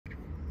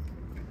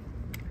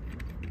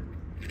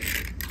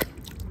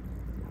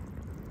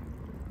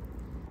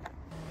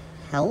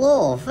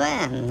Hello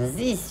fans,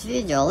 this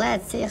video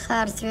let's see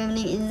her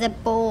swimming in the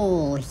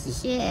pool.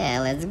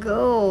 Yeah, let's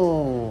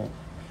go.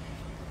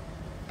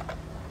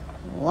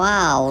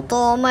 Wow,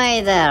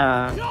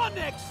 tomato. Your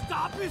next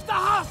stop is the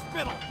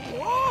hospital.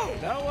 Whoa!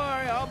 Don't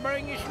worry, I'll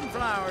bring you some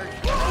flowers.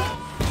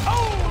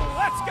 Oh,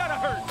 that's gotta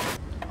hurt.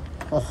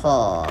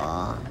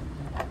 Oh,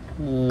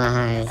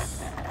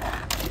 nice.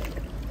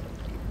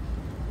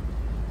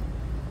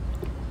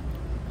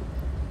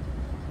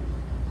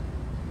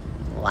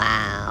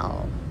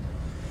 Wow.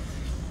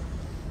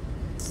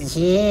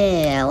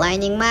 Yeah,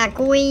 Lightning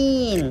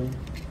McQueen.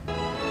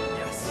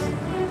 Yes.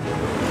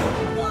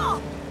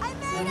 Whoa! I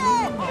made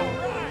it!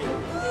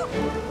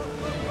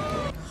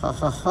 Ho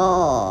ho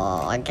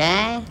ho,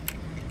 okay?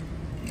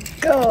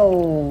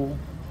 Go!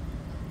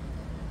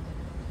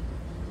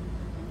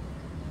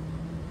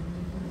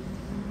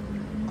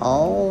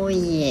 Oh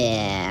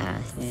yeah,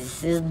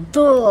 this is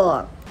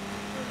dog.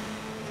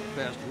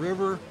 Past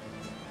River,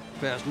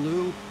 past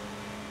Lou,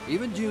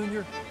 even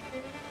Junior.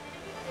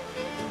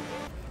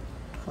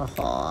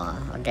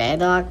 Okay,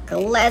 Doc,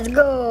 let's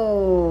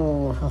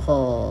go.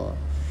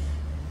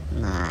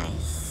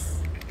 Nice.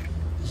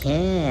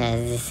 Yeah,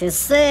 this is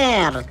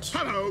Search.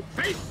 Hello,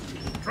 Face.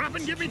 Drop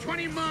and give me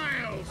 20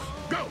 miles.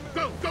 Go,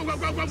 go, go, go,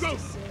 go, go, go.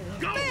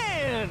 Go!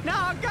 Man,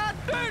 now I got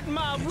dirt in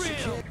my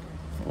rib.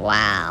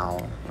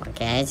 Wow.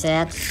 Okay,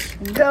 Search,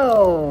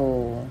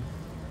 go.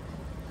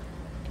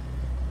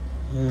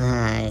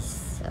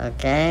 Nice.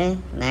 Okay,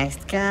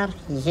 next car.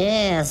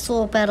 Yeah,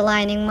 Super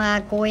Lightning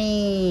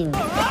McQueen.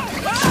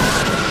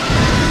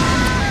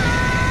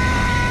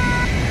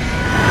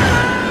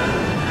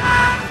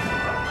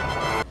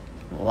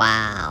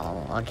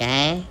 Wow,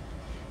 okay.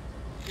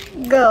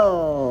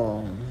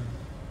 Go.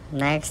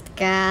 Next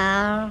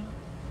car.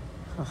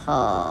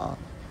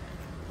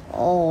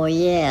 Oh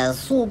yeah,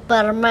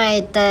 Super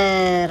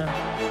Mater.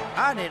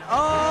 I did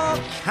all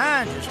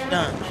kinds of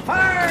stunts.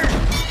 Fire!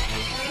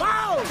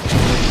 Wow!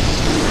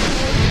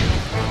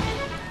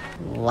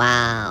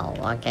 Wow,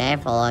 okay,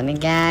 follow me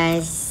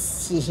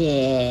guys.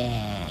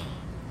 Yeah.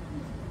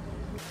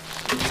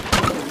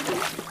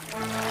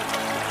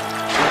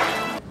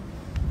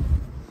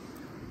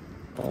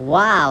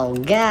 Wow,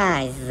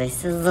 guys,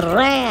 this is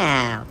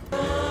rap.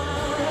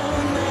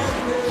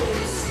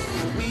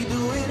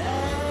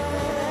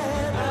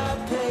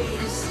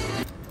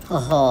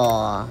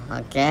 Oh,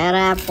 okay,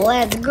 rap,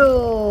 let's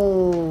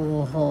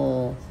go.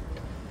 Oh,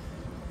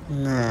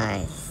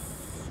 nice.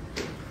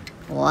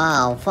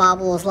 Wow,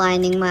 fabulous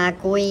Lightning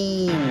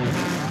McQueen.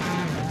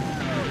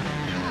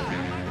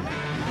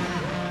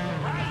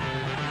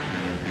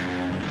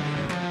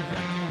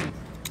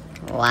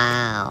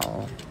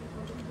 Wow.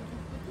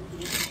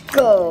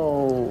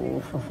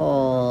 Go.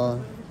 Oh.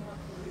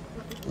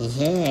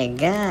 Yeah,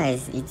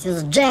 guys, it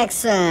is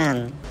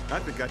Jackson. I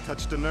think I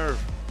touched a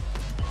nerve.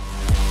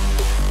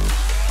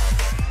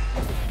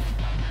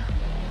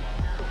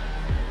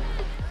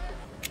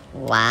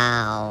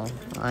 Wow.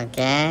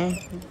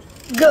 Okay.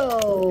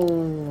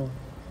 Go.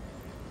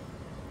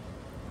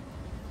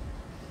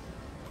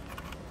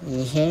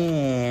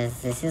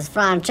 Yes, this is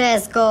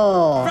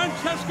Francesco.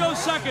 Francesco's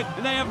second,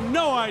 and they have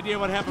no idea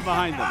what happened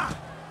behind them.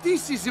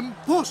 This is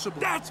impossible.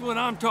 That's what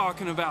I'm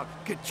talking about.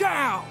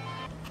 Ka-chow!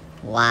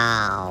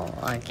 Wow.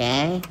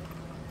 Okay.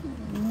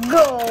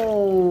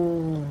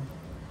 Go.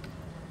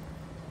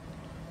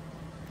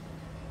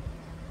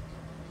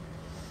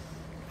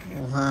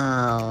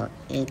 Wow,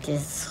 it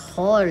is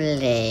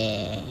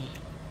Holy.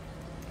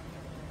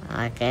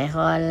 Okay,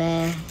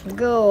 Holy,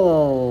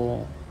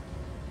 go.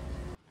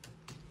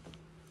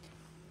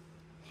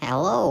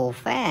 Hello,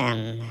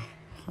 fan.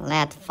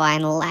 Let's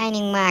find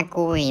Lightning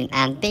McQueen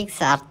and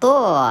Pixar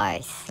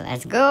toys.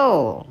 Let's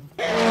go.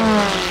 Steady,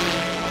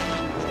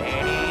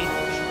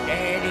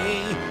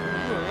 steady.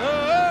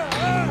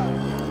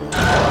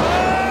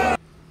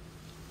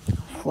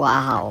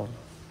 Wow.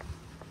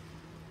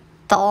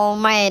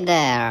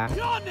 Tomato.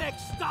 Your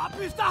next stop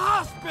is the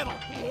hospital.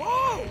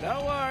 Whoa!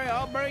 Don't worry,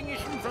 I'll bring you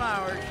some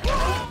flowers.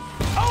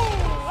 Oh,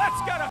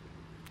 that's gotta...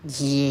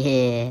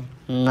 Yeah,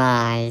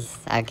 nice.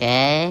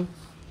 Okay.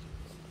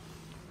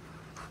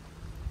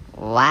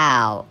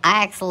 Wow,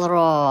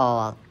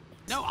 Axelrod.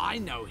 No, I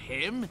know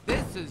him.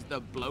 This is the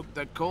bloke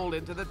that called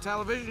into the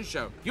television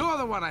show. You're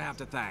the one I have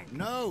to thank.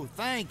 No,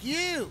 thank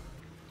you.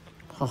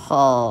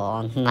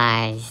 Oh,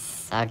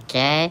 nice.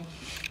 Okay,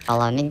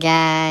 follow me,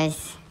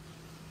 guys.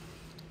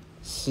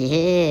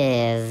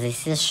 Yeah,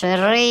 this is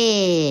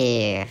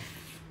Sheriff.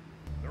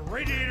 The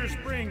Radiator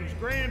Springs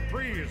Grand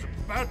Prix is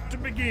about to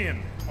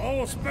begin.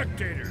 All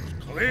spectators,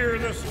 clear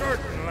the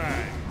starting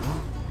line.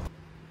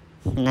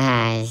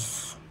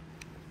 Nice.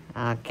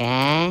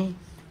 Okay.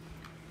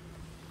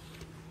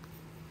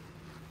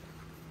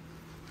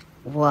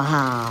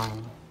 Wow.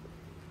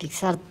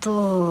 Pixar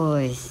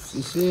toys.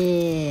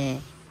 Yeah.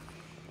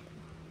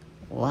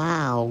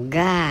 Wow,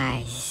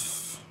 guys.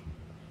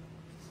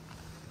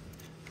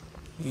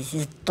 This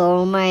is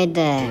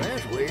Tomato.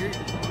 That's weird.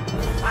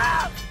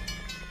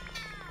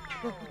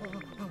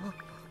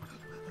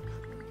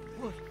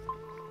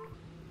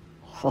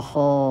 Ho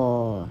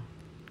ho.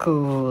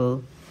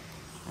 cool.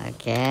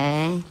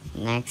 Okay,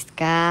 next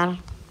car.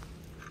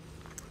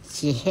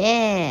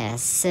 Yeah,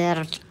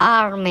 search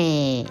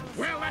army.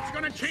 Well, that's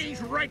gonna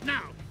change right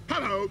now.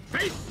 Hello,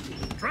 face.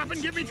 Drop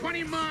and give me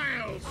 20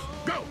 miles.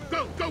 Go,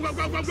 go, go, go,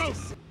 go, go, go.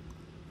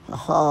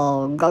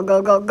 Oh, go,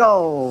 go, go,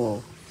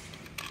 go.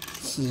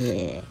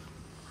 Yeah.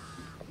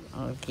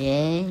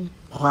 Okay.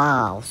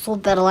 Wow,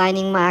 Super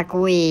Lightning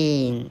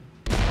McQueen.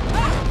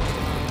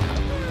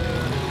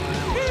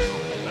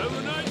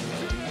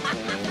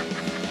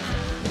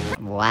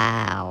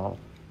 Wow.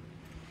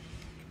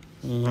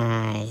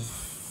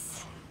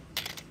 Nice.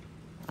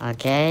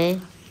 Okay,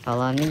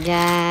 follow me,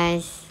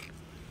 guys.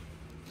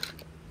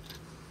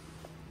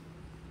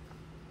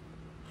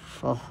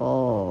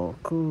 Oh,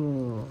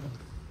 cool.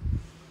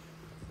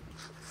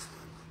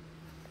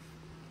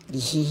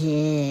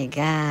 Yeah,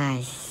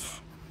 guys.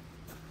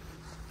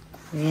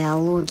 We are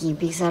looking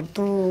Pixar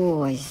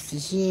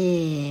toys.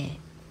 Yeah.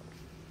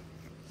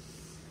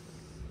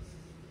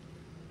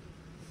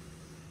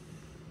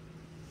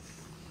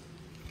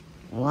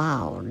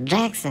 Wow,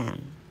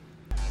 Jackson.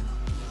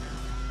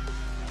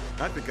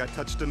 I think I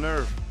touched a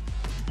nerve.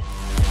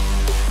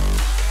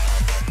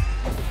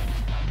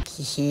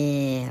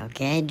 Yeah,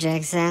 okay,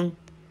 Jackson.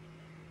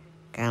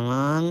 Come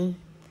on.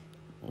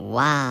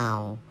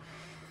 Wow.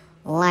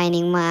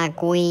 Lightning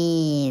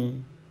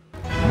McQueen.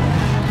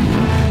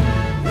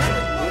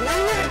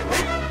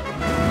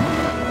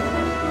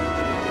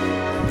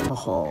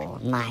 Oh,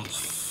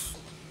 nice.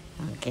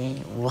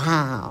 Okay,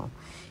 wow.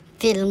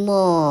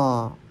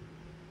 Fillmore.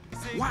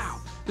 Wow,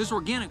 this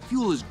organic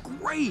fuel is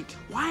great.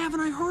 Why haven't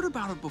I heard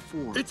about it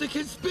before? It's a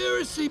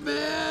conspiracy,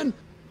 man!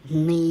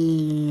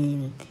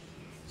 Man.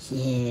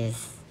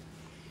 Yes.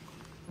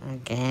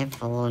 Okay,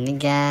 follow me,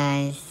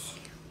 guys.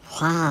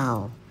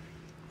 Wow.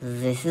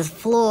 This is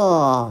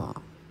floor.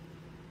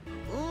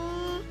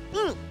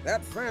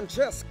 That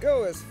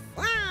Francesco is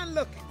fine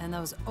looking. And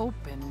those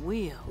open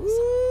wheels.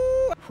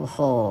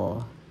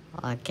 Oh,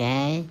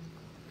 okay.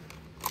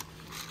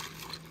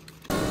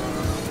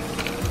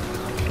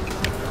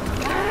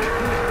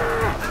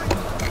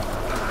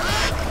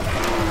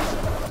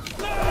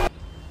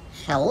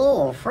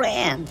 Hello,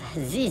 friend.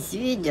 This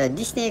video,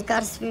 Disney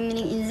car swimming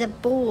in the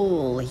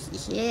pool.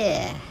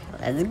 Yeah,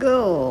 let's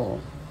go.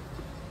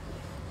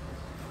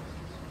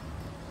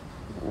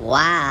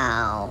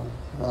 Wow,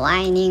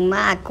 Lightning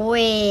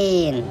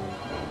McQueen.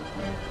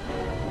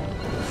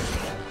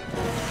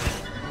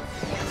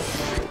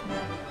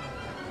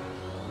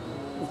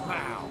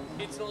 Wow,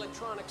 it's an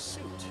electronic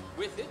suit.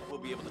 With it, we'll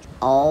be able to...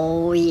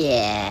 Oh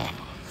yeah,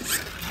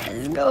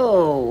 let's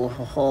go.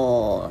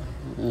 Oh,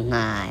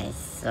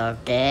 nice.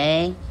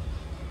 Okay.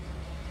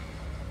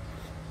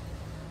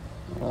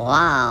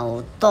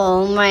 Wow,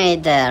 Tomb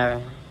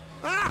Raider.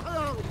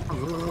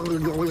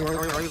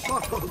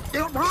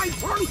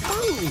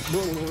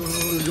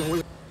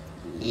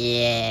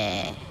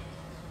 Yeah,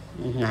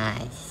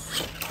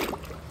 nice.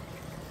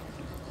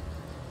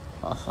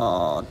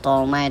 Oh,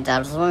 Tomb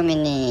Raider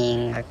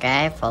swimming.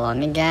 Okay, follow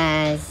me,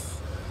 guys.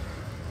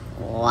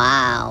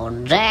 Wow,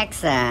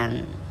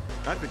 Jackson.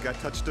 I think I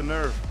touched a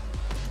nerve.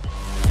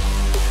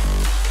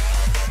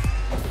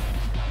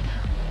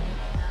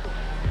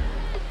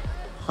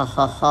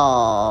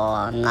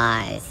 Ho,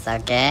 nice,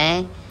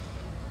 okay.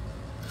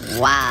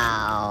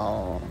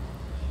 Wow.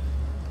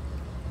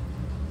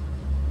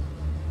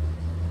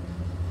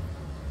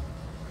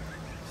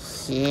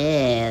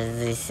 Yeah,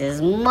 this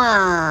is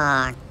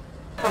Mark.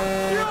 You're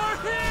here!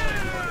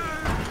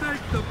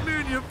 Thank the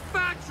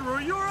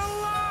manufacturer, you're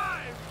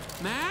alive!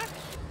 Max?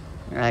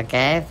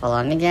 Okay,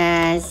 follow me,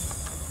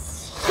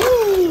 guys.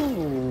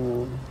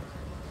 Woo.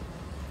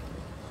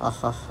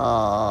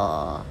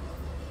 Ho.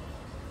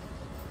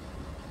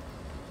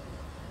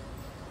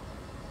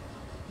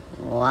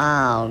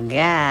 Wow,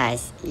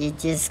 guys,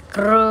 it is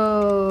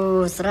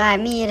Cruz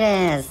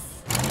Ramirez.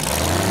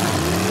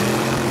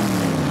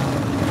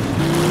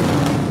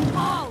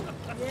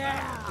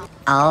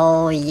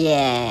 Oh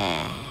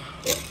yeah,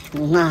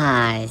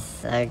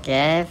 nice.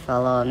 Okay,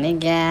 follow me,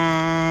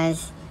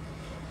 guys.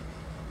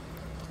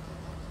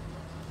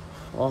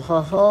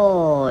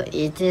 Oh,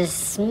 it is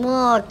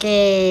Smokey.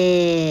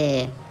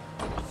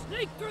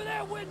 Sneak through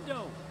that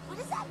window! What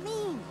does that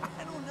mean?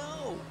 I don't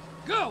know.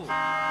 Go!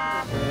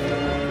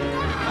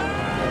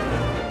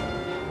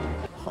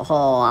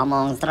 Oh, I'm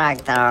on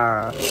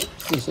tractor.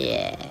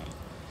 Yeah.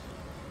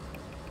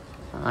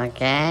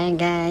 Okay,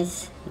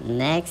 guys.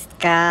 Next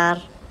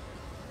car.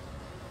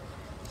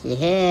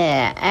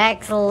 Yeah,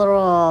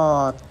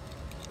 Axelrod.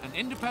 An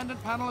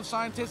independent panel of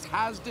scientists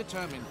has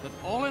determined that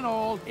all in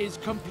all is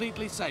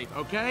completely safe,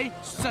 okay?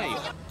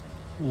 Safe.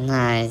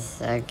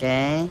 Nice,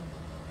 okay.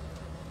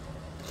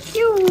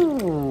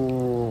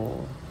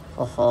 Phew.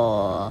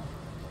 Oh.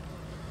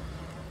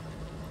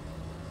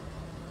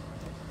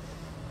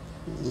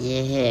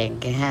 Yeah,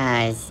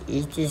 guys,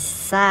 it is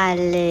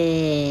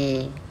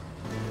Sally.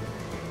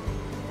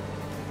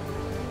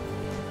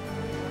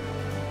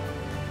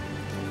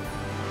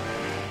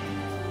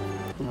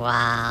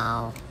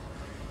 Wow.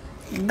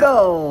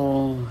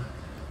 Go.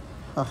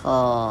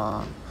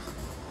 Oh.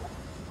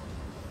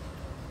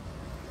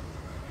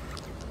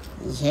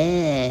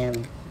 Yeah,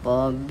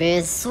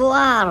 Bobby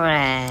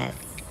Suarez.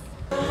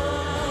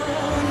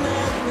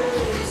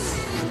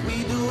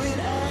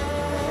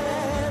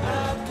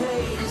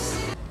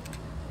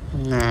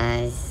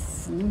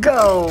 Nice.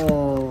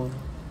 Go!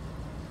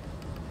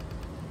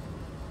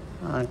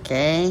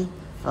 Okay,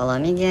 follow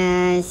me,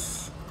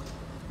 guys.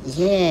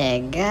 Yeah,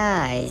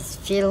 guys,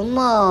 feel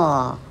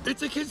more.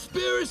 It's a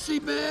conspiracy,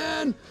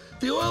 man!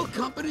 The oil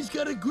company's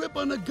got a grip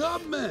on the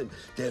government.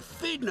 They're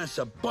feeding us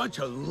a bunch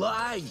of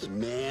lies,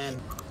 man.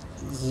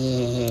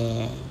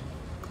 Yeah.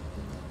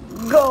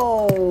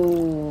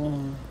 Go!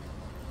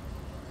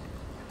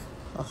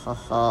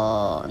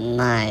 Oh,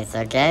 nice.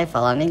 Okay,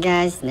 follow me,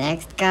 guys.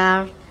 Next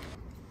car.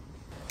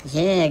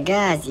 Yeah,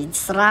 guys,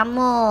 it's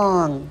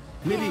Ramon.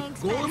 Maybe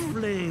ghost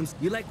flames.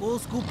 You like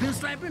old school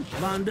pinstriping?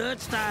 Von Dutch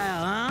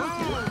style,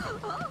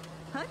 huh?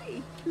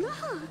 Honey,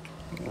 look.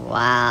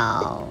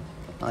 Wow.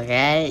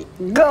 Okay,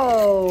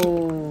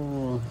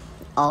 go!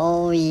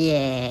 Oh,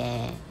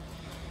 yeah.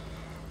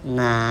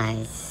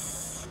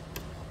 Nice.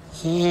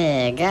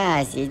 Yeah,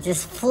 guys, it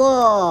is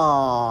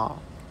floor.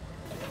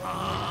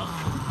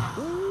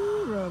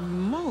 Ooh,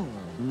 Ramon.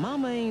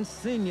 Mama ain't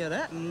seen you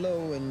that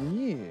low in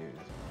years.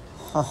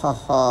 Ho, ho,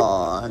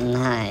 ho.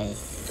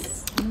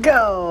 Nice.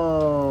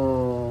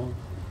 Go!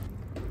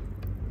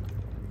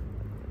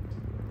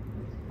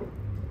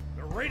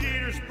 The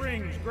Radiator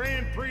Springs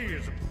Grand Prix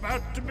is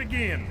about to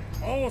begin.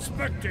 All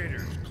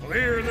spectators,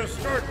 clear the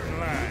starting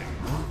line.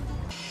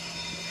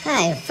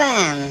 Hi,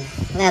 fam.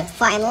 Let's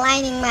find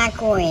Lightning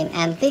McQueen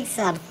and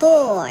Pixar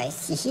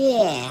toys.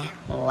 Yeah.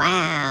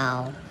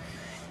 Wow.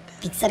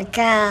 Pixar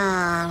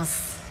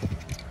cars.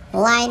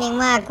 Lightning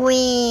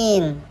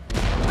McQueen.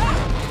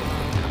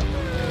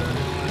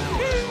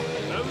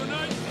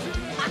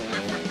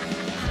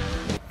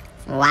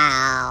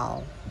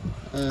 Wow.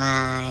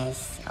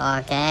 Nice.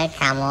 Okay,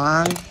 come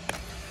on.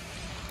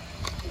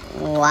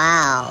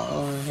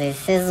 Wow.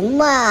 This is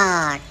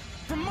Mark.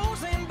 From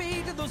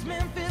Mozambique to those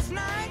Memphis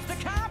nights, the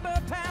Cabo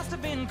Pass to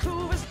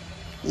Vancouver.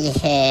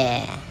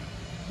 Yeah.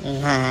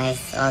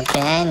 Nice.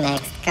 Okay,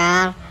 next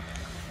car.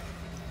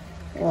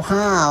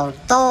 Wow,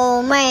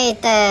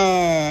 tomato.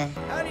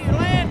 How do you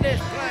land this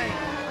plane?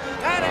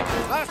 Got it,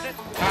 lost it,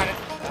 got it.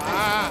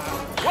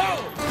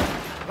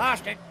 Whoa!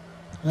 Lost it.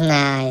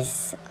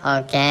 Nice.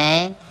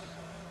 Okay.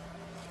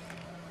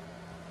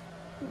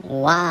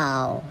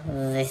 Wow,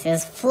 this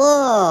is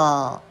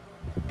floor.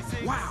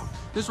 Wow,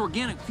 this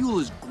organic fuel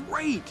is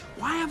great.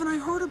 Why haven't I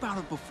heard about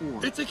it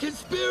before? It's a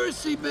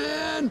conspiracy,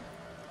 man!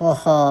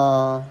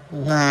 Oh,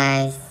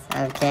 nice.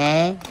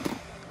 Okay.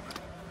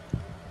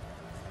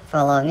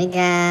 Follow me,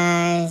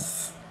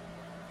 guys.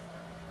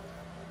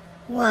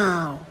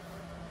 Wow.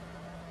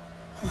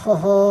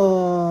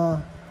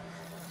 Oh,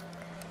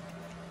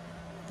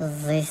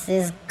 this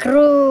is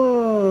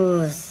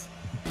cruise.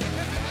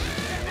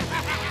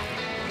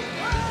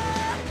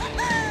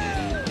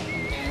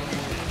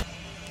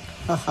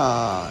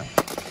 Oh,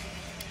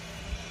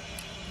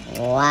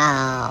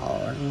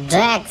 wow,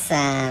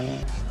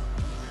 Jackson.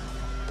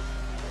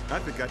 I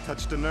think I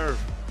touched a nerve.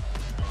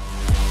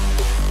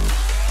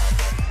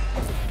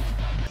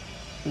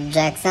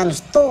 Jackson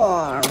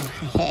Storm.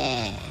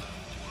 Yeah.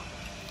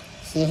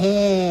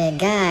 Yeah,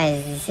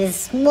 guys, this is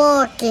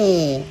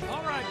Smokey.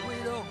 All right,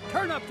 Guido,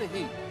 turn up the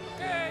heat.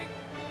 Okay.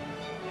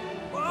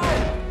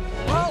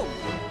 Whoa!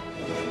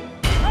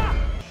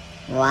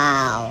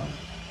 Wow.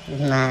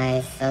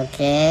 Nice,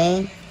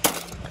 okay.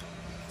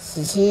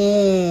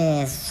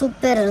 Yeah,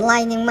 Super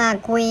Lightning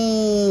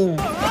McQueen.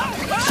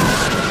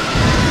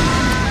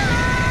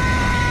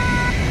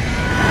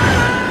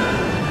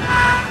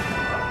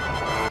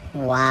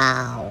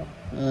 Wow,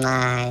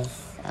 nice,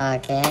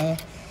 okay.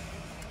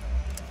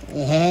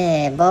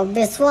 Yeah,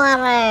 Bobby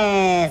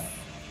Suarez.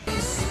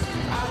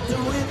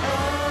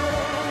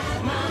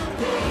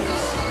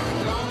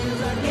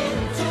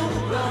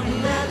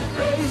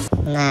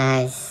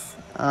 Nice,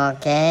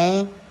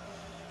 okay.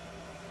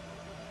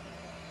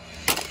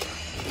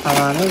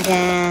 Follow me,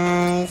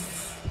 guys.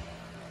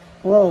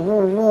 Whoa,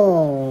 whoa,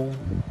 whoa.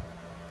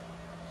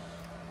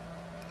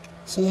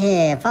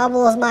 Yeah,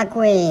 Fabulous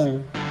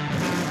McQueen.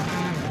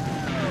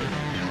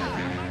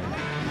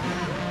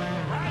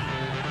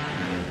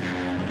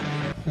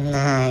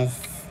 Nice.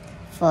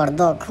 For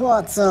Doc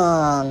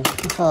Watson.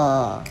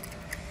 Oh.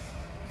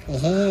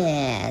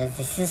 Yeah,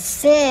 this is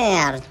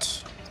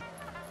Search.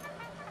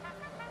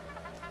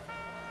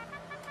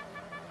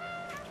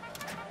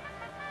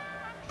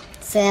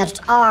 Search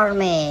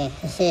Army.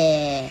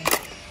 Yeah.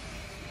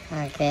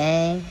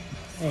 Okay.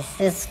 This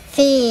is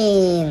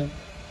Fiend.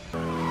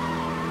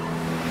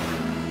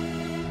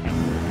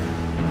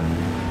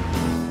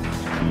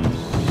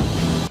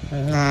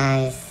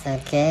 Nice.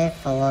 Okay,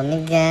 follow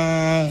me,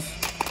 guys.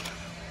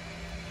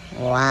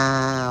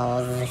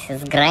 Wow, this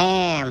is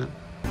Graham.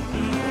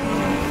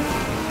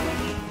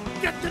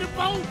 Get to the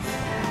boat!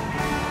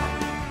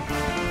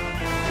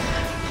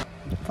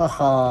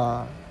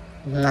 Oh,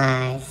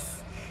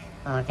 nice.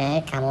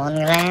 Okay, come on,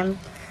 Graham.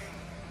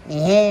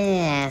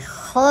 Yeah,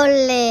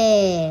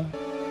 Holly.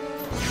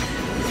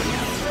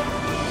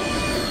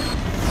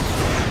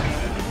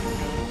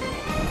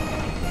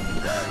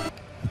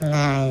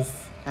 Nice.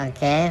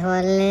 Okay,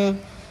 Holly.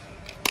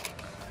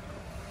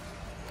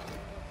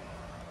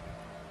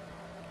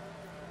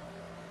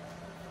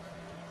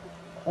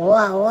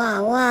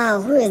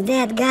 Wow. Who is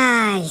that,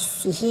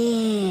 guys?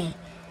 Yeah.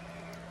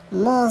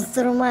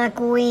 Monster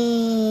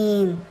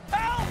McQueen.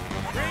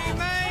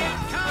 Remain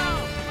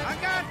calm! I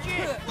got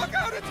you! Look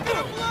out, it's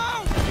gonna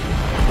blow!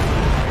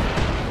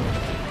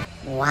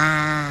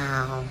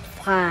 Wow.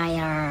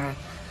 Fire.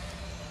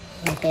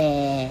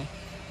 Yeah.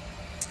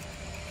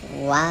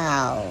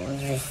 Wow.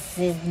 This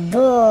is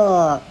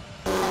dope.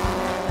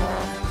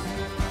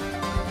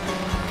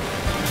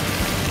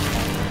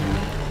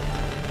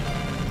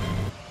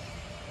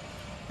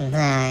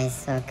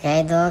 Nice.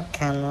 Okay, dog.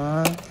 Come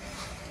on.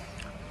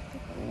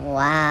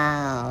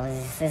 Wow.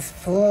 This is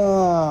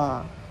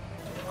floor.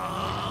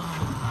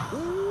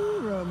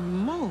 Ooh,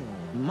 Ramon.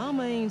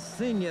 Mama ain't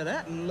seen you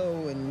that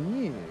low in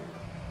years.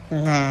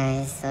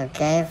 Nice.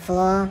 Okay,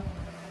 floor.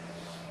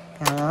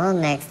 Come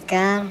on. Next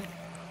car.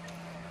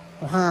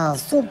 Wow.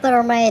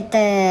 Super mate.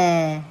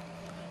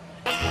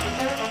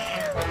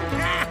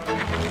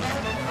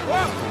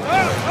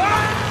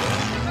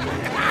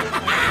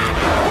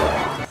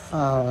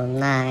 Oh,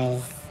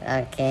 nice.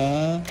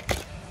 Okay.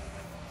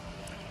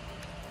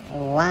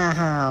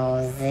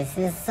 Wow, this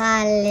is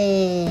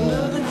Sally.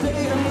 Come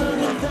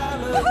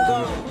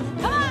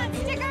on,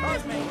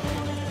 stickers!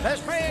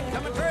 Best friend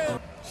coming through!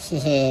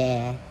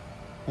 Yeah,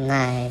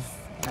 nice.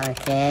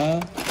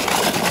 Okay.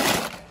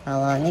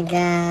 Follow me,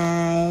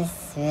 guys.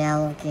 We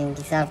are looking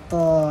Pixar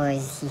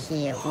toys.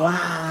 Yeah,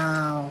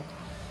 wow.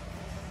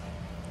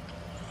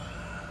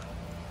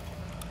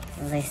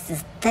 This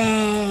is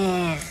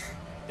there.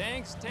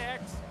 Thanks,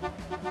 Tex.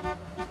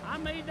 I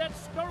made that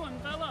stolen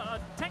fella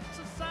a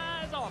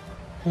Texas-size offer.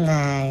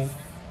 Nice.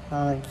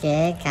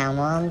 Okay, come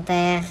on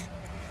there.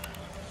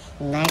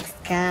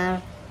 Next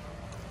car.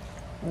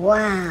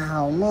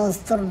 Wow,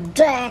 Monster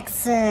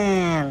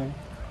Jackson.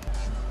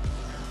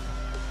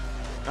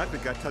 I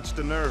think I touched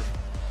a nerve.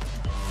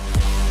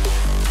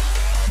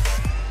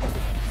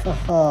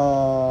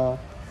 Oh,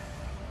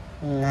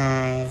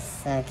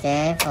 nice.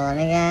 Okay, follow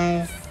me,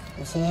 guys.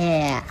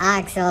 Yeah,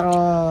 Axel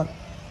roll.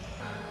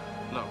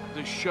 Look,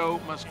 the show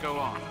must go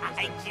on.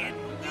 I can't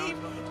believe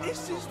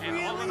this is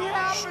really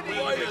happening!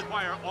 We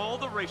require all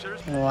the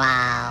racers.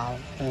 Wow,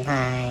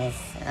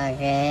 nice.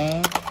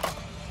 Okay.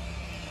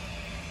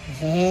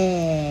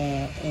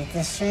 Yeah, it's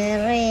the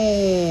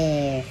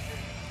sheriff.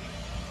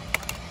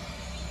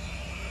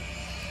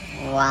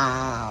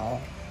 Wow,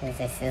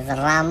 this is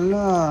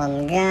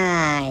Ramon,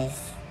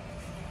 guys.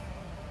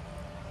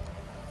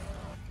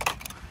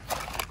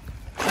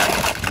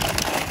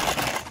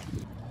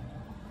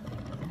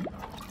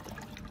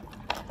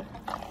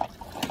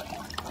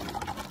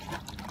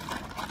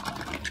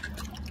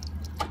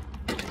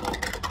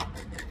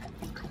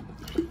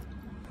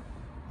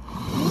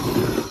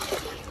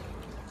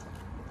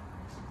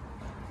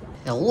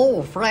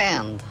 Hello,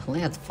 friend.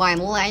 Let's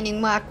find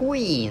Lightning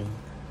McQueen.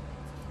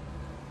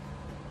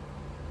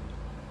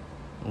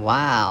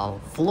 Wow,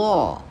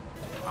 Flo.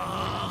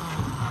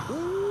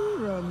 Ooh,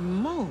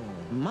 Ramon.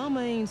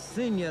 Mama ain't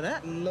seen you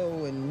that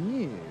low in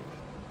years.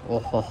 Oh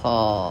ho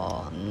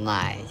ho,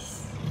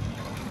 nice.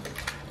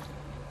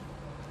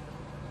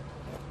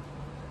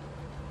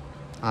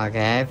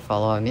 Okay,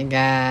 follow me,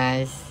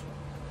 guys.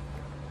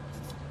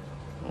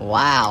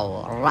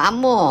 Wow,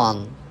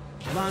 Ramon.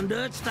 Von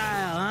Dutch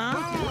style, huh?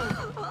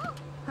 Oh,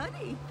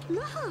 honey,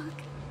 look.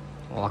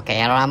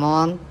 Okay,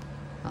 Ramon,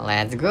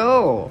 let's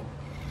go.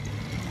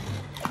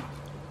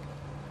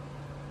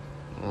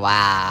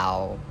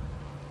 Wow.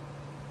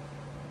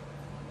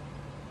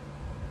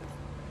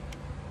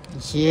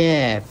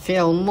 Yeah,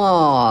 feel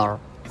more.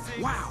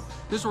 Wow,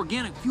 this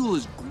organic fuel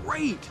is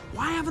great.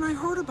 Why haven't I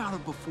heard about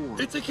it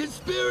before? It's a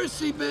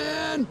conspiracy,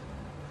 man.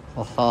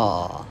 Ho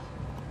ho.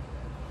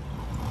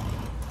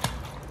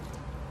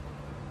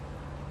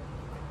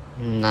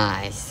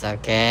 Nice,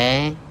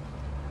 okay.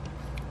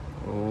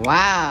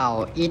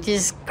 Wow, it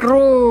is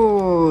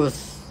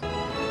Cruz.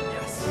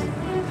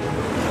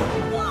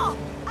 Whoa,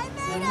 I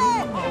made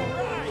it!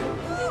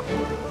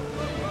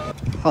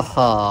 Ho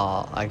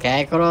ho.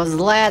 Okay, Cruz,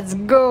 let's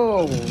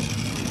go.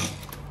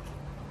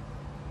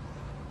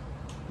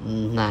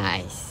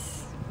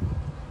 Nice.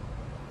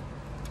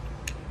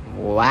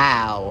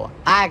 Wow,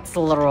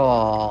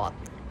 Axelrod.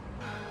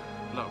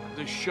 Look,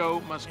 the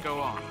show must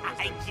go on.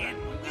 I can't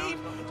believe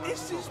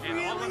this is And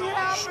all in really all,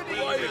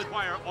 happening! we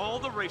require all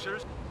the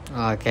racers.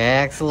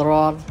 Okay,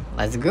 Axelrod,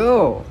 let's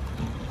go.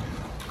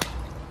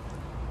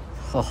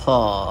 Ho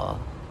ho.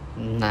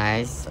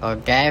 Nice.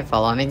 Okay,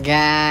 follow me,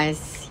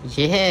 guys.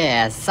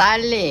 Yeah,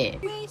 Sally.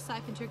 We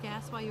siphoned your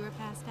gas while you were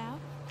passed out.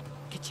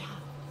 Good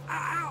job.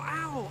 Ow,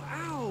 ow,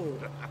 ow.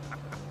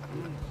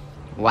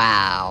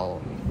 Wow.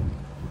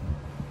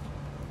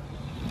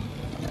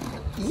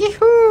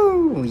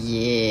 Yahoo!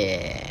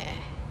 Yeah.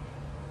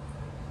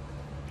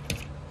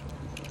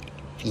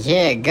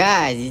 Yeah,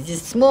 guys, it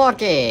is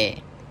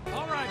smoky.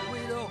 All right,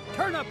 Guido,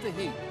 turn up the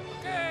heat.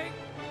 Okay.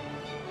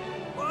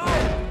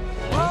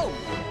 Whoa!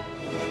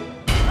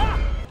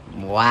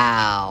 Whoa!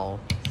 Wow.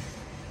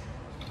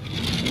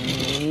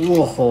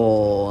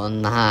 Whoa,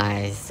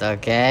 nice.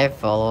 Okay,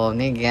 follow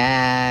me,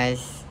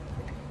 guys.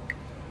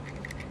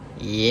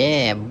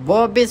 Yeah,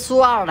 Bobby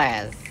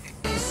Suarez.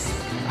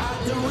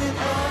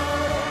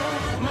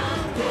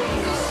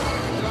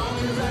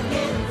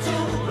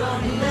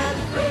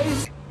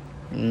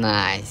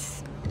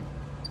 Nice.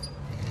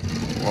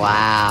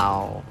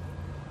 Wow.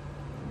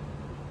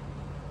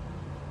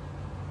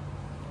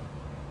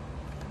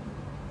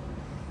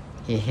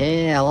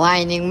 Yeah,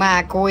 Lightning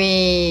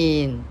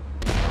McQueen.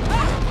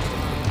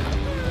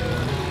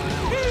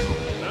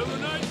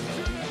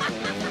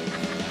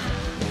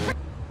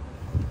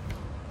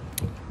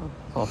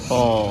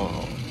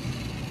 Oh,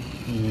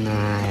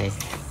 nice.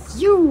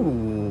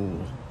 You.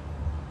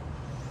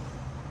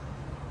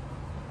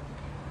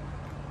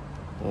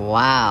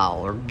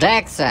 Wow,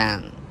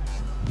 Dexon.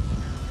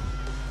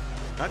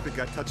 I think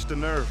I touched a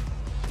nerve.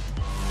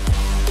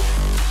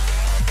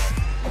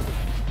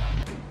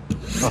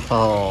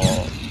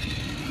 Oh.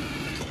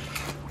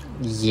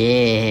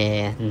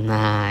 Yeah,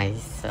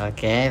 nice.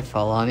 Okay,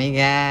 follow me,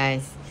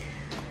 guys.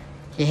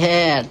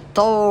 Yeah,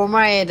 Tomb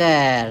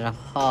Raider.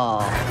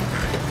 Oh.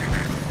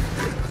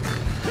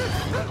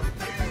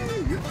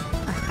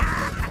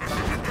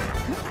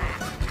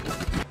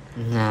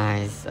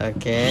 Nice,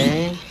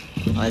 okay.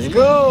 Let's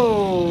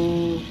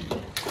go.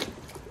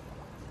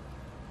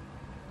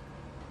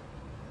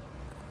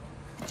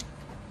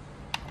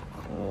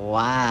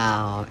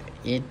 Wow,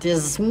 it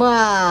is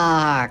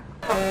Mark.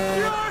 You're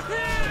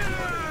here!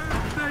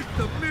 Thank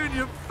the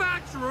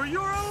manufacturer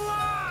you're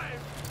alive!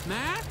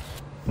 Matt?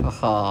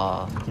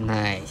 Oh,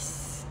 nice.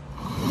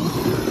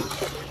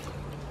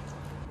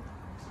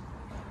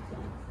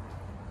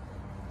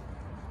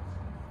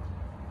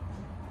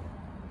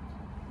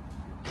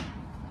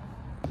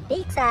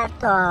 Pixar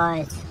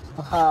toys.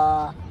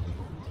 Oh,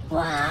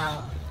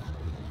 wow.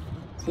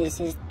 This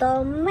is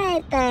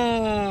tomato.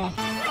 I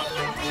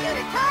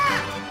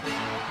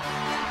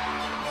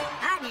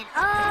did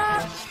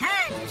all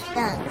kinds of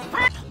stuff.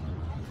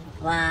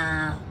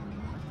 Wow.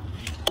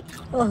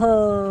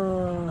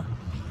 Oh.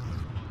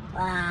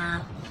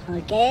 Wow.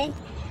 Okay.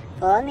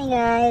 Follow me,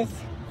 guys.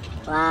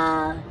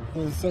 Wow.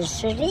 This is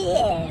shrimp.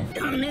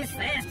 Going this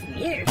fast in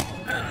here.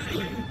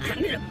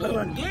 I'm gonna blow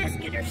a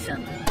gasket or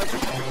something.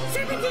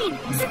 17!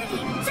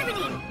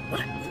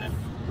 What?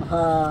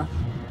 Oh.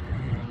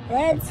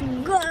 Let's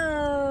go.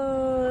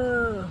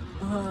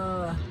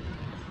 Oh.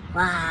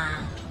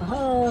 Wow.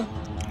 Oh.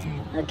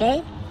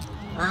 Okay.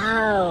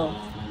 Wow.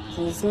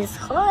 This is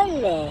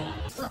holy.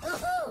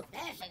 Whoa,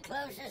 that's the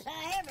closest I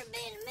ever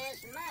been to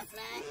missing my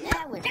flight.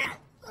 That was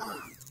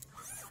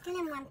Still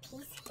in one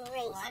piece. Great.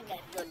 Oh, I got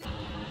good.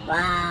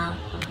 Wow.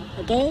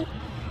 Okay.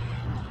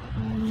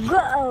 Go.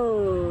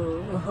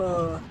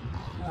 Oh.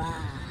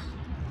 Wow.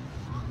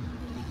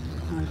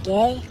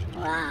 Okay.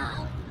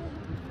 Wow.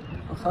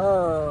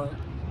 Oh.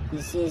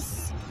 This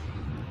is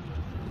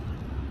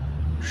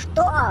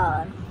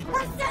storm.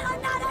 What's that?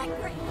 I'm not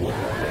angry.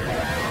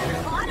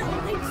 Oh, I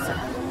don't think so.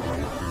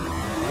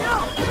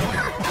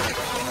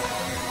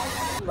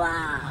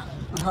 Wow.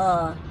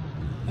 Oh.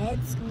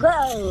 Let's go.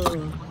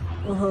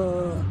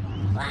 Oh.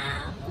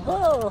 Wow.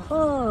 Oh.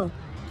 Oh.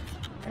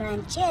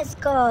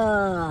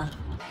 Francesco.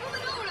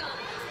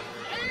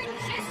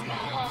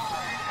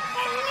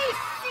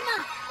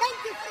 Thank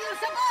you for your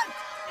support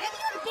and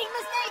your big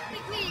mistake,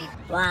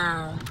 McMissile. Wow.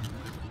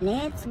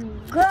 Let's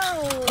go.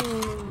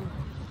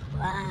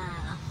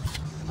 Wow.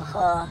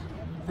 Oh.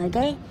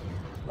 Okay.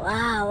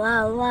 Wow.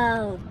 Wow.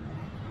 Wow.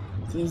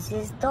 This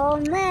is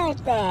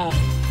tomato.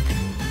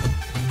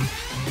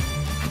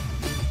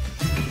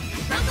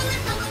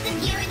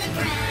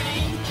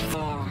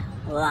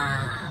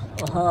 Wow.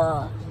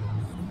 Oh.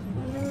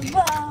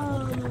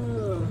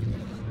 Whoa.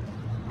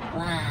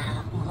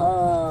 Wow.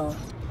 Oh.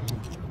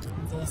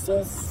 This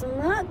is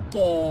smoky.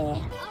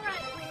 All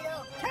right, Guido,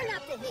 turn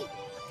up the heat.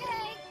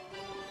 Okay.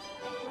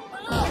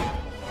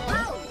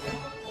 Whoa.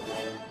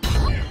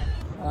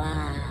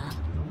 Wow.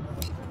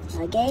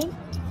 Okay.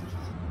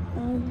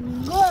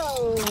 Go.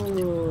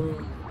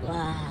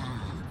 Wow.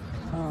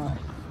 Oh.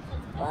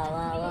 Wow.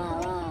 Wow.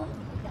 Wow.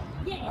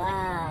 Wow.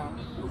 Wow.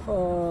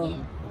 Oh.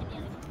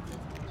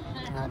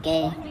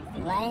 Okay.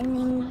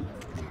 Lightning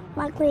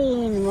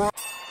McQueen. Wow.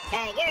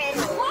 Okay, you're in.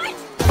 What?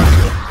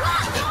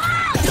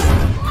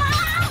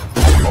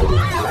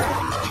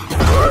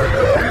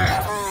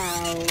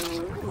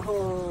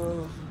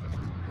 Oh.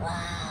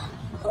 Wow.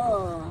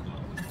 Oh.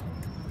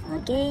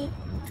 Okay.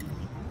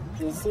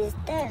 This is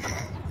Tech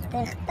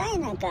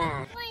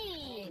Dynaka.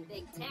 Wayne,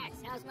 Big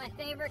Tex, how's my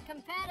favorite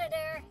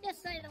competitor?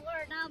 Just say the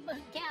word and I'll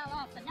boot Cal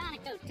off the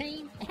Dinoco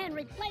team and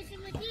replace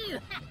him with you.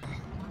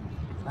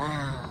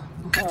 Wow.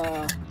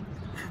 Oh.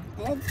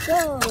 Let's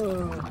go.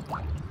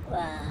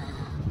 Wow.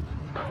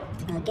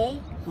 Okay.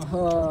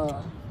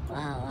 Oh.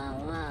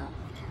 Wow.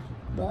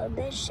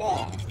 Bobby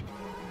Chef.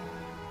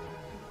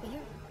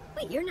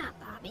 Wait, you're not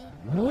Bobby.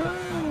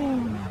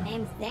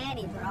 Name's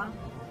Danny, bro.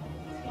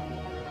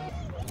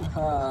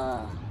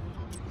 Oh.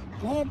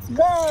 Let's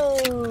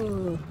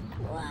go.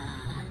 Wow.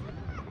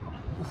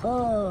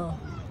 Oh.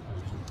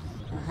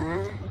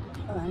 Uh-huh.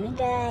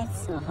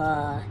 guys.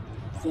 Oh,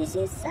 this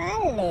is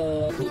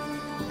Sally.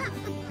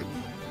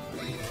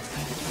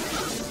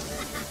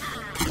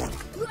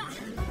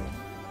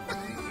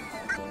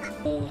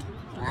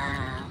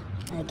 Wow.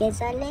 Okay,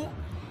 Sally.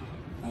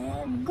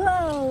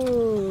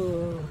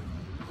 Go.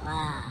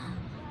 Wow.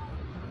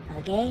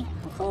 Okay.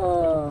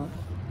 Oh.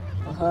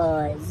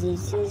 Oh,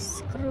 this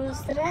is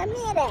Cruz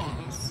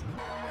Ramirez.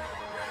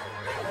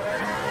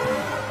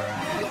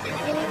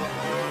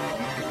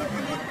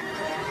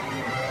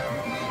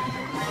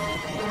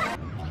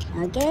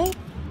 Okay,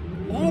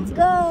 let's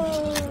go.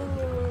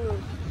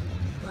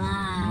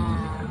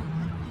 Wow.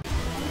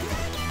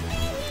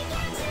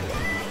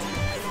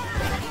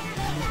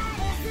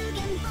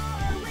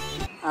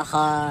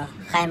 Oh,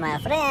 hi my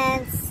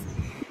friends.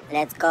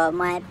 Let's go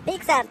my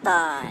Pixar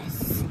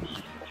toys.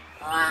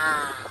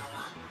 Wow.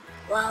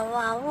 Wow,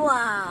 wow,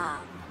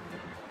 wow.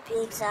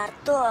 Pixar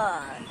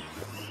toys.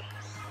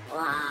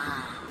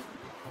 Wow.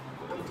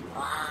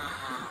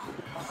 Wow.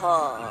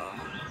 Oh.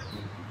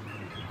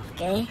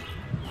 Okay.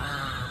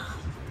 Wow.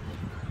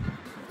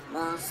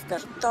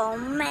 Monster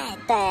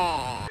tomato.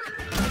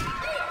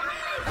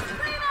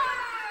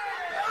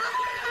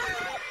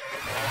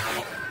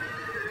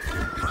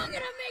 I'm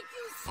gonna make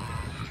you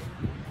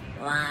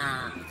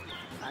Wow.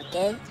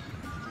 Okay.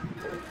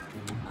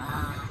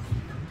 Wow.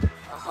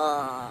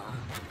 Oh.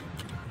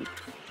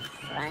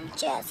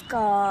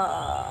 Francesco.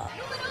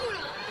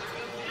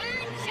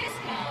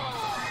 Francesco!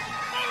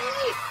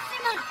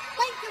 Bellissima!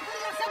 Thank you for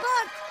your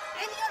support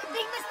and your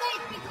big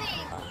mistake,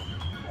 McMissile!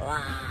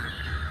 Wow.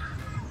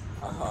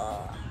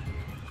 Oh.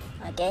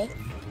 Okay.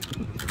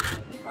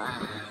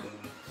 Wow.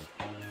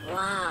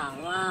 Wow,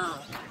 wow.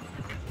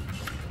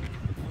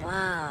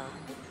 Wow.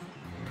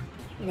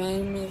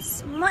 Name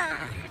is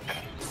Mark.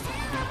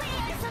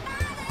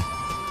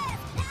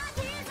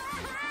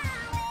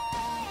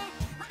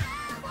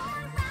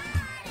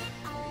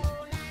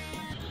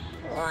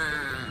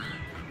 Wow.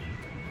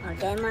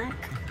 Okay, Mark.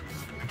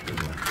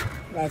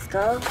 Let's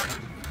go.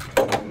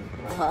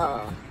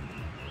 Oh.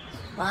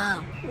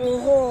 Wow.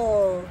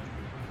 Oh.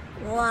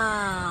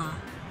 Wow.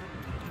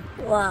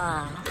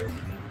 Wow.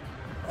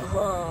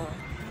 Oh.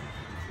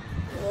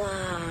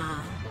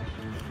 Wow.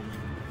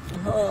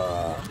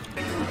 Oh.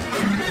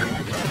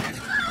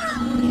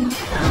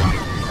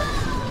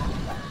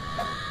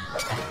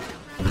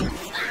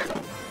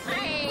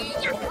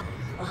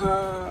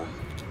 Oh.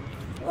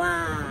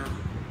 Wow.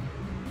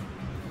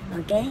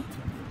 Okay.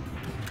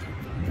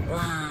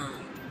 Wow.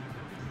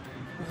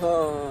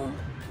 Oh.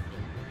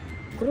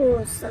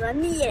 Cruz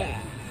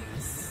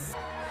Ramirez.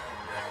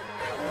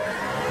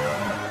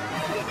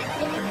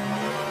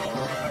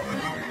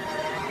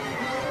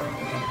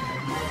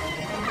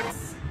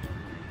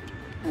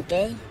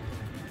 Okay.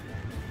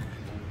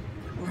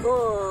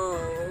 Oh,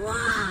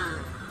 wow.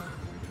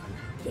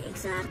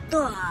 Pixar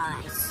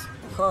toys.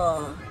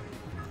 Oh.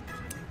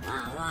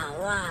 Wow, wow,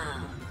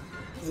 wow.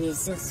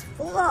 This is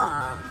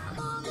floor.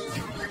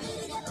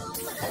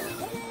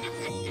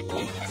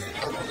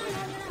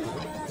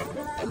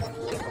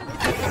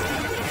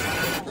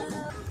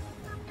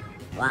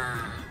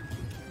 Wow.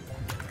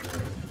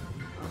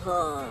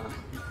 Oh.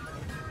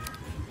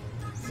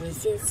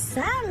 This is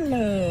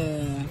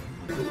Sally.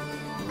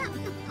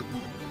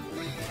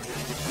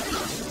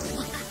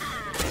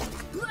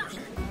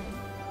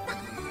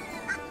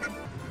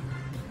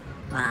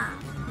 Wow.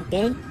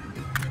 Okay.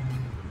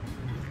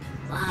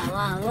 Wow,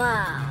 wow,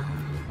 wow.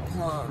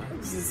 Oh,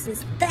 this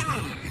is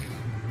that.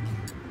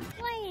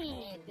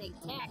 Hey, Big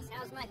Tex,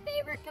 how's my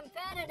favorite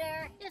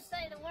competitor? Just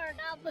say the word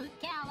and I'll boot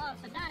Cal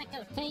off the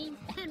Dinoco team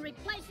and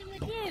replace him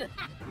with you.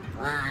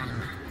 Wow.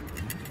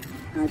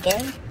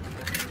 Okay.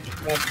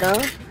 Let's go.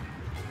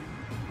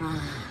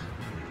 Wow.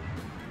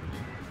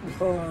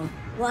 Oh.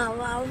 Wow,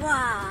 wow,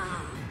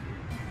 wow.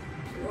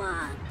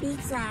 Wow.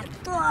 Pixar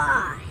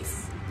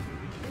toys.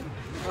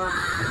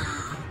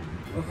 Wow.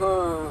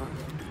 Oh.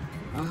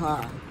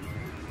 Oh.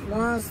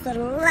 Monster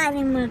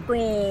Lightning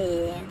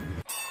McQueen.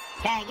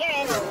 Tiger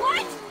in.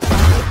 What?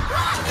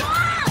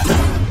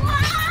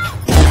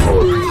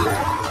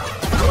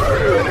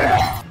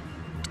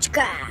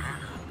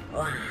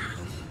 Wow.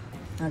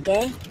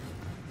 Okay.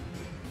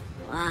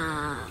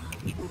 Wow.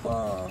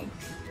 Oh.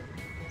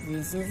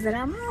 This is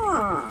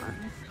Ramon.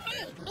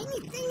 Hey,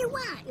 anything you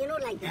want. You know,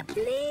 like the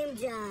flame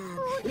job.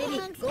 Maybe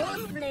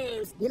gold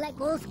flames. You like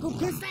old school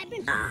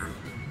pinstriping?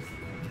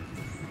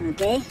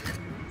 Okay.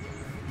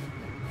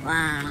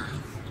 Wow.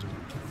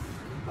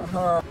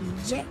 Oh.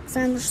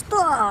 Jackson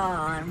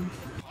Storm.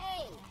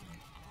 Hey,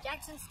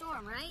 Jackson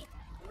Storm, right?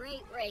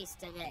 Great race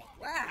today.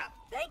 Wow,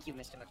 thank you,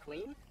 Mr.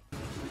 McQueen.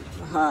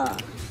 Oh.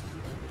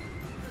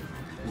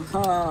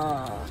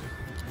 Oh.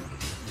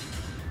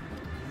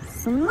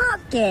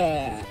 Smoke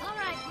it. All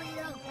right,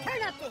 Guido,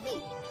 turn up the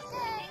heat.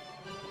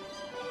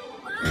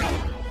 Okay.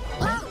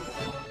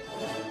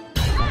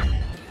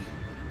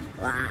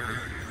 Wow.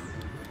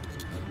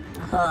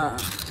 Oh.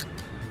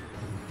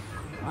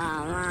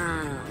 Wow,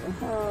 wow.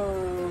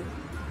 Oh.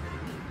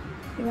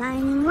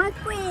 Lightning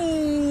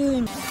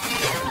McQueen.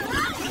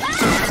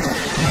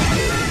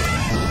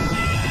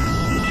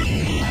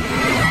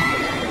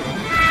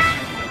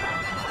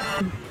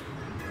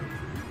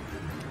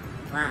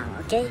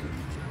 okay?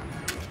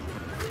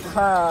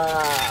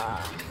 Oh.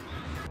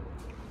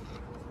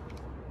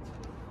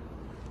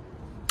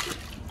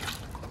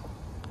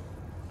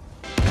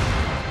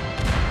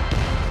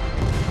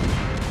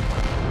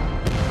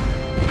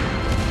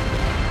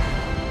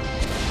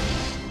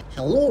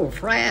 Hello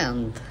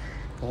friend,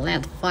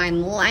 let's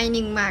find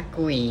Lightning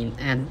McQueen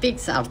and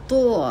Pixar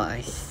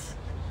toys.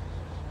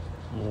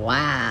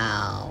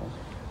 Wow.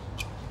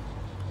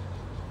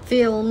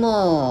 Feel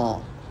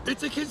more.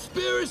 It's a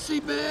conspiracy,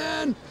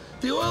 man!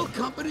 The oil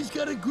company's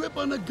got a grip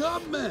on the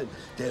government.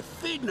 They're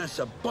feeding us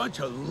a bunch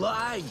of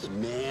lies,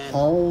 man.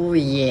 Oh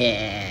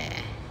yeah.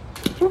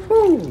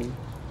 Woohoo.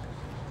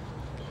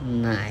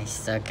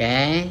 Nice,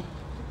 okay.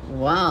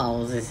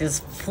 Wow, this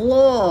is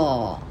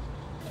floor.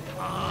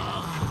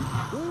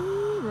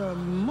 Ooh,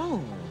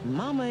 Ramon.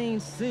 Mama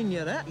ain't seen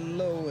you that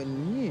low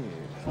in years.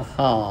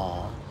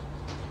 Oh.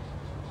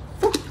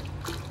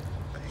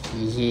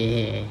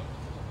 Yeah.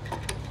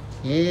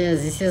 Yeah,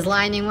 this is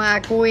Lightning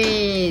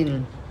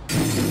McQueen.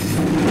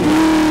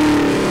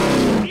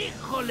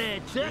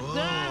 Check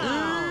that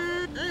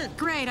out.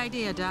 Great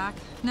idea, Doc.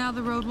 Now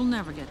the road will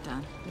never get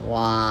done.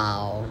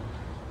 Wow.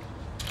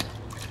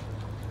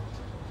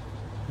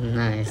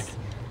 Nice.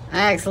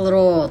 Axel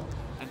Road.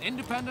 An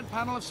independent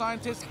panel of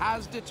scientists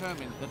has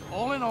determined that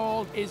all in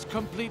all is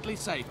completely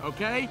safe,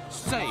 okay?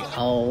 Safe.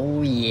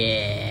 Oh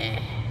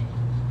yeah.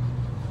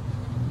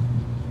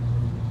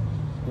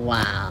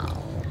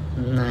 Wow.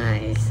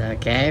 Nice.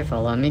 Okay,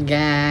 follow me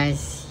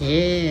guys.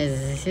 Yes,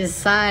 this is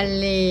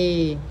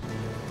Sally.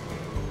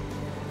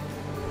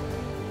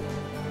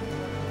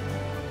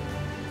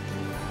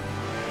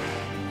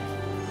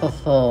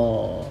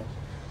 Oh,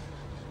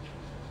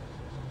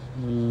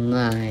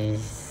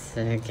 nice.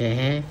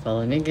 Okay,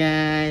 follow me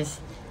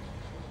guys.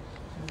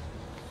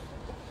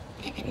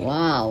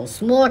 Wow,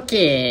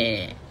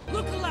 Smokey.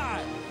 Look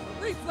alive!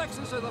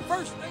 Reflexes are the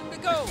first thing to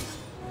go.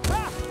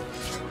 Ah!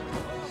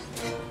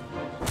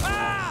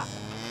 Ah!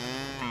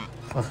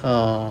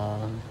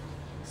 Oh,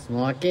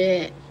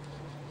 Smokey,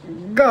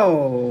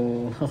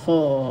 go.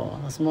 Oh,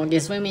 Smokey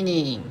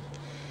swimming.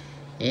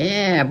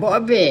 Yeah,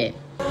 Bobby.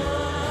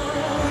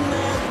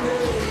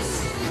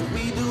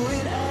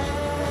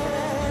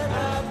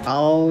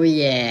 Oh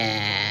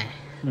yeah,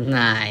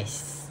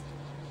 nice.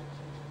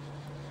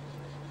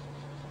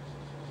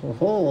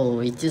 Oh,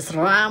 it is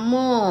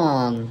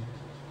Ramon.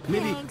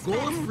 Maybe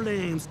gold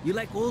flames. You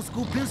like old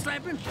school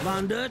pinstriping?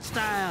 Von Dutch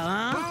style,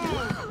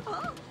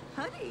 huh?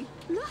 Honey,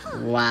 look.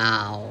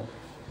 Wow.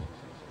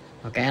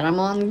 Okay,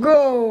 Ramon,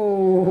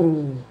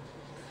 go.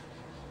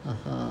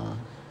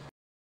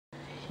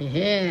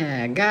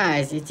 Yeah,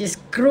 guys, it is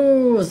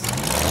Cruz.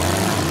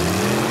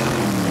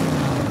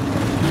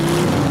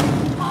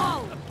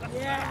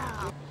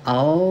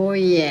 Oh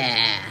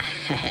yeah.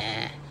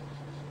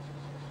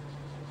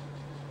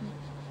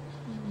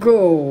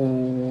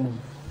 Go.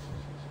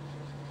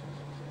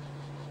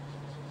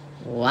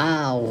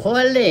 Wow,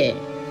 holy.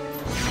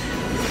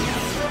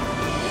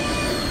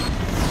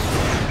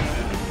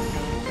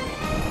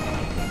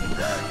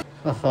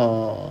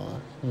 Oh,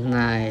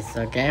 nice.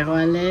 Okay,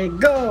 holy,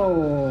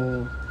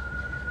 go.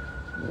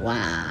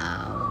 Wow.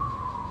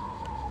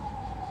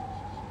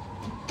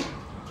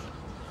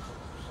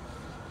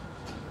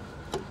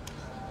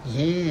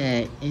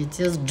 Yeah, it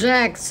is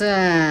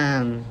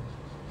Jackson.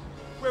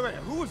 Wait,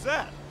 who was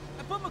that?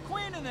 I put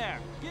McQueen in there.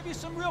 Give you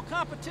some real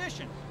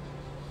competition.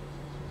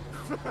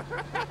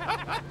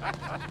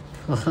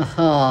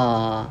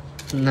 Oh,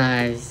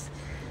 nice.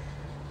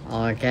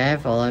 Okay,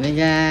 follow me,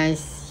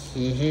 guys.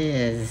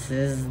 Yes, this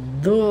is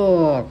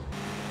Duke.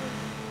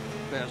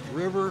 Fast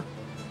River,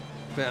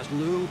 Fast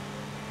Lou,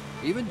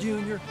 even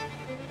Junior.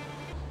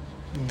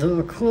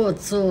 Duke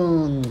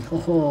Hudson.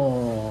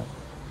 Oh,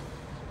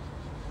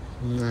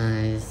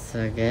 nice.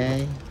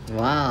 Okay.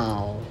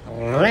 Wow.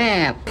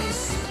 Rap.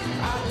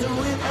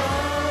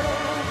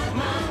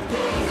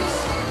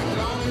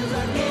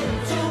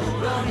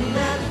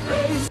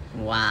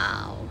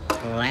 Wow.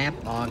 Rap.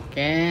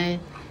 Okay.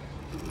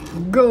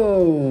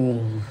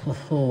 Go.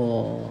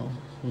 Oh,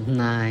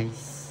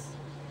 nice.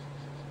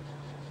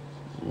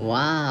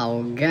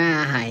 Wow,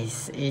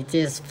 guys, it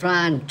is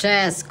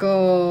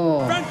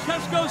Francesco.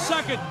 Francesco's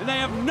second, and they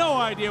have no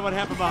idea what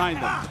happened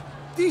behind them.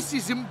 This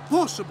is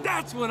impossible.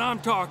 That's what I'm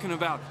talking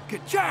about.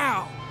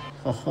 Ka-chow!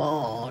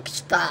 Oh,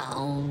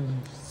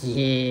 down.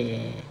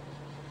 Yeah.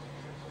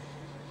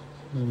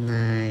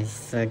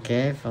 Nice.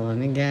 Okay, follow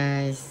me,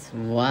 guys.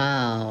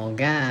 Wow,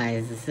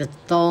 guys, this is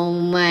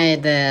Tom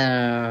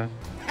Mater.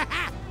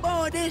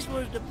 Boy, this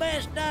was the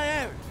best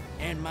day ever.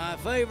 And my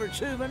favorite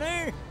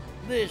souvenir,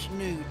 this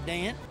new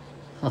dent.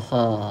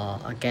 Oh,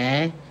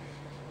 okay.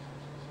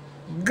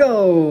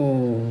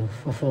 Go.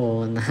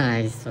 Oh,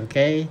 nice.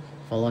 Okay,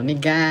 follow me,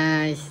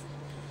 guys.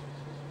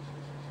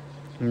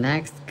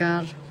 Next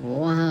car.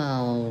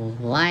 Wow,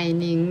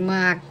 Lightning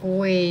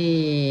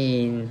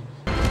McQueen.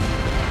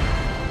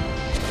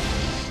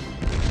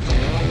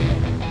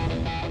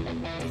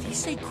 Did he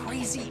say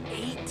crazy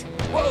 8?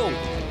 Whoa!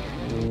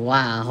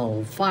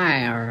 Wow,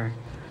 fire.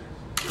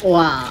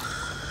 Wow.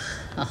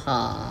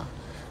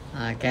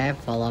 Okay,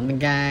 follow me,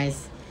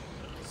 guys.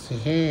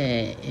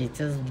 Yeah,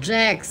 it is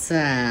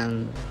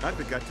Jackson. I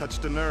think I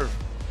touched a nerve.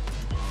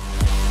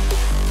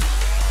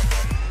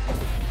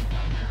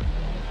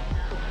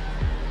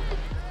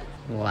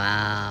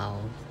 Wow.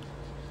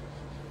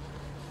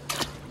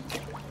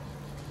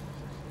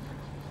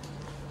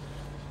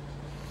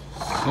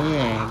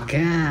 Yeah,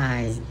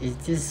 guys,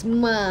 it is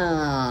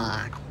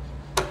Mark.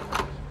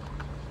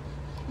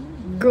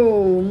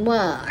 Go,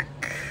 Mark.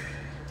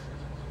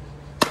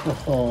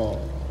 Oh.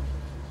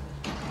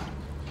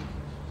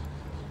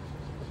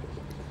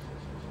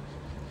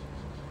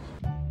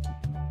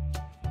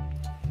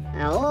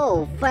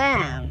 Hello,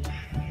 fam.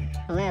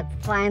 Let's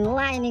find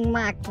Lightning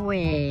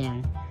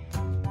McQueen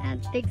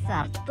and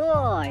Pixar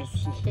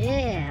toys.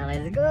 Yeah,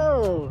 let's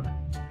go.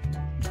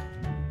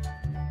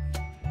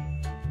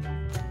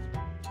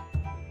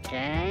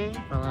 Okay,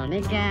 follow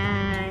me,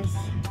 guys.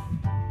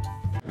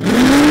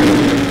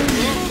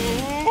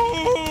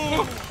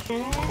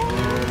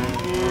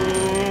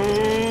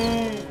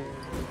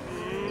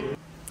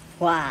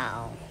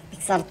 Wow,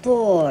 Pixar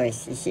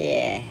toys.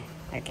 Yeah,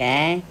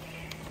 okay.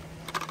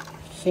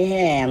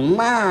 Yeah,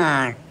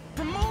 Mark.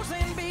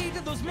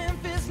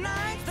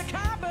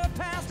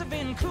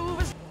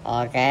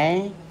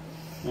 Okay,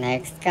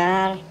 next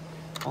car.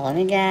 Follow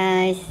me,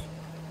 guys.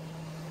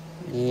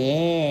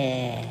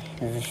 Yeah,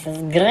 this is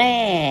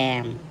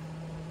Graham.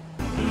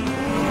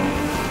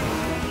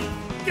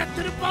 Get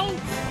to the boat!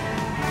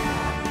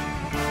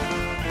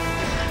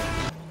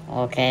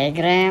 Okay,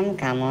 Graham,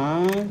 come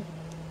on.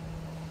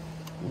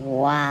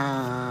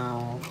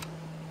 Wow,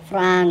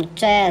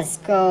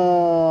 Francesco.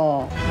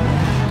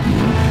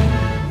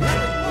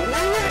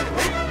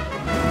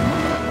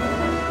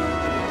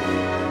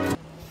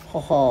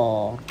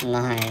 Oh,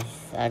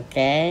 nice.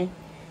 Okay,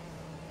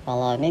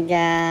 follow me,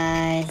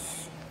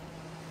 guys.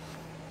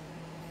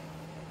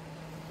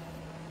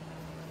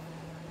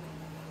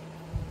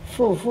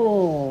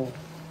 Foo.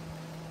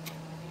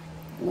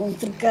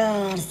 Monster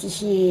cars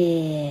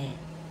here.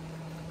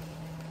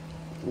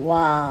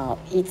 Wow,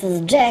 it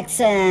is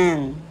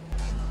Jackson.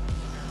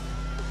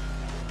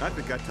 I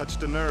think I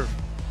touched a nerve.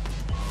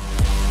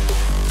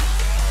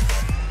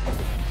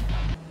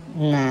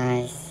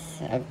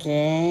 Nice.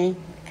 Okay,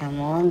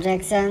 come on,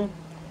 Jackson.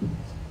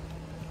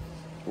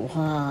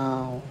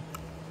 Wow.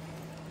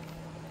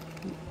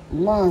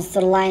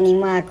 Monster Lightning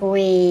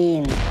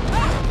McQueen.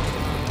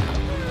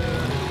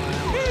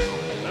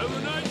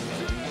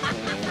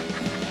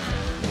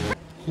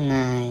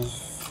 Nice.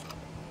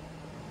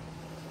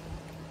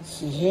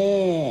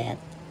 Yeah,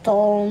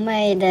 Tom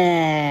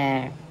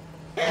Mater.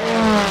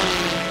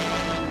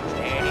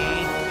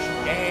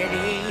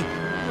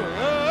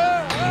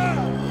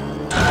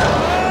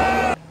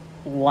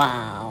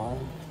 Wow,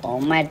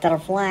 Tom Mater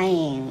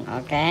flying.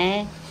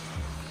 Okay,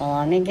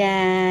 follow me,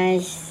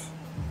 guys.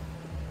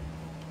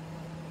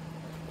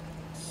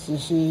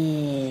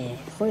 Hehe.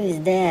 Who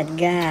is that,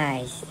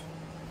 guys?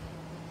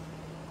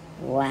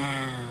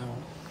 Wow.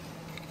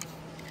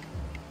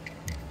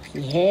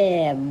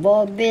 Yeah,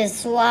 Bobby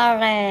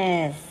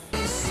Suarez.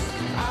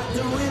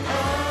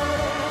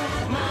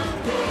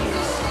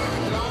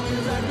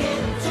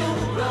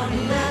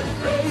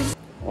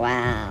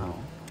 Wow,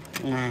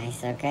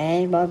 nice.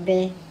 Okay,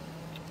 Bobby.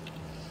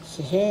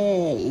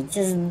 Yeah, it's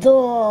a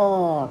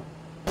dog.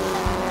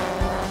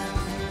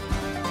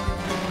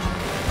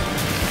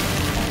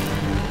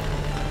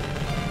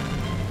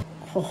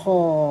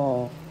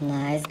 Oh,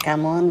 nice.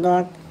 Come on,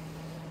 dog.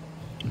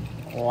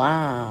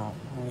 Wow,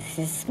 this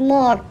is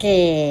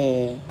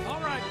Smokey. All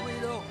right,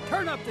 Guido,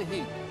 turn up the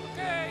heat.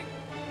 Okay.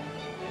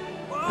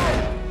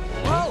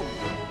 Whoa!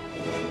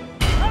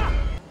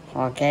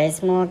 Whoa! Okay,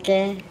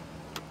 Smokey.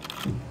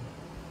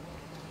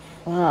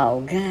 Wow,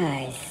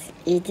 guys,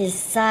 it is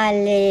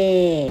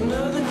Sally. Come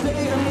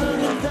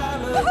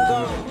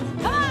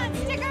on,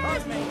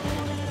 stickers!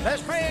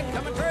 Best friend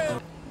coming through.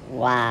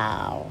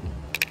 Wow,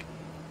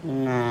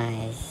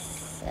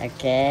 nice.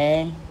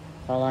 Okay,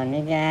 follow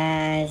me,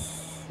 guys.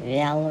 We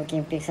are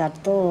looking Pixar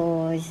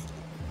toys.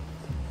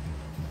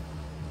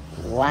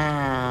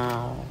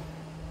 Wow.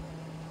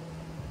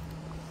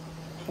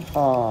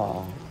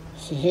 Oh,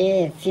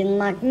 here,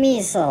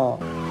 McMissile.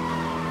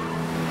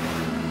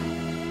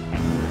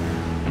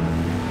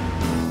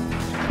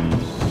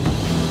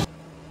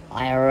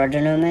 I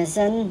already know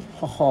Mason.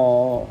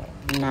 Oh,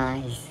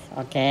 nice.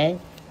 Okay.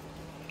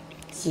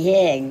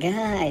 Yeah,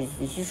 guys,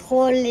 this is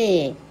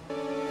Holy.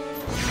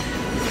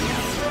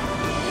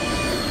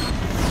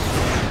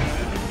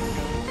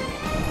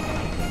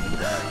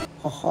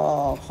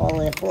 Oh,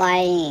 Holy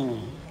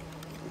flying.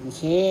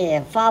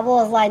 Yeah,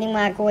 fabulous Lightning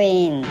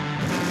McQueen.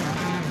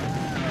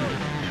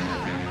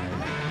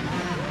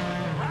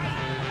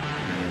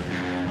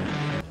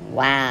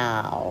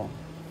 Wow.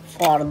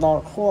 For the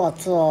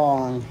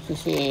cotton.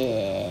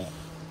 Yeah.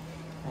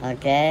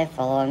 Okay,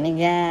 follow me,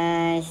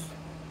 guys.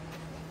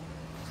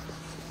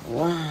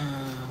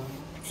 Wow.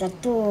 Pixar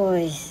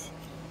toys.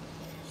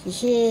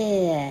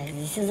 Yeah,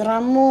 this is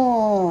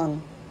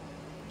Ramon.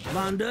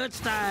 Von Dutch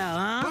style,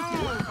 huh?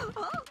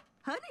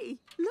 Honey,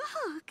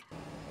 look.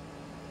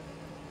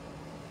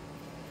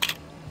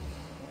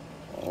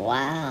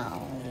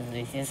 Wow,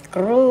 this is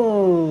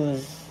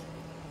cruise.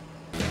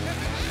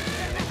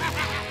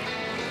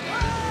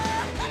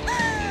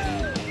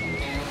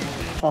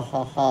 Ho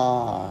ho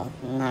ho,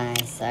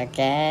 nice,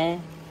 okay.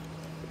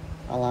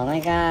 Follow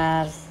me,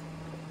 guys.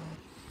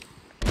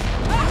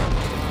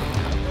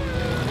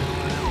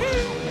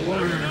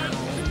 Wow,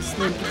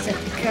 snippets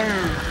of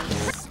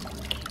cars.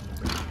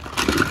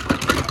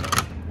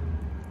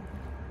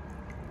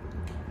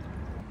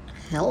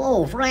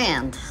 Hello,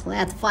 friend.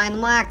 Let's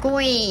find my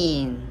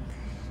queen.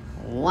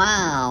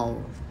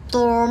 Wow,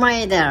 Tomb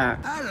Raider.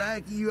 I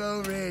like you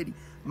already.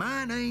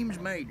 My name's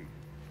Mater.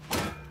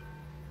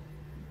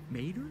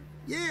 Mater?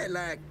 Yeah,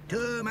 like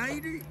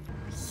tomato.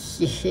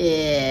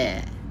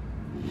 Yeah.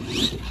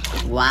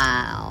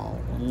 Wow,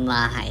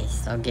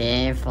 nice.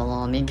 Okay,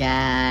 follow me,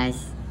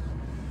 guys.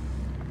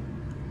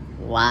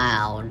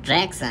 Wow,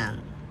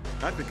 Jackson.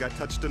 I think I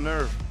touched a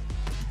nerve.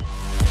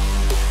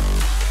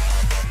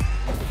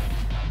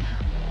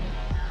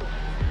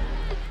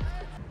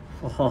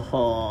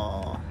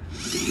 Oh,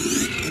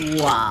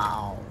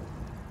 wow.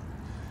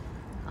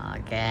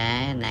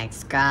 Okay,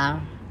 next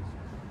car.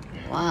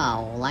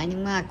 Wow,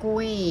 Lightning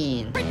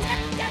McQueen.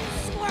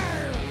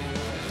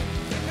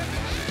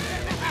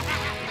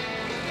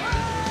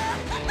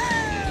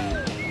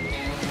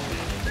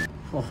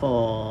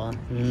 Oh,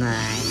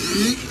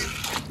 nice.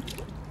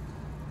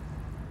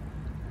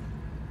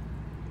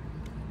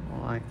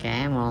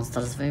 Okay,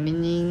 monster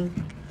swimming.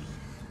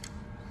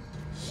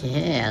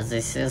 Yeah,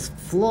 this is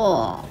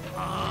floor.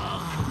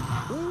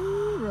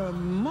 Ooh,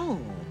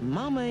 Ramon.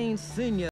 Mama ain't seen you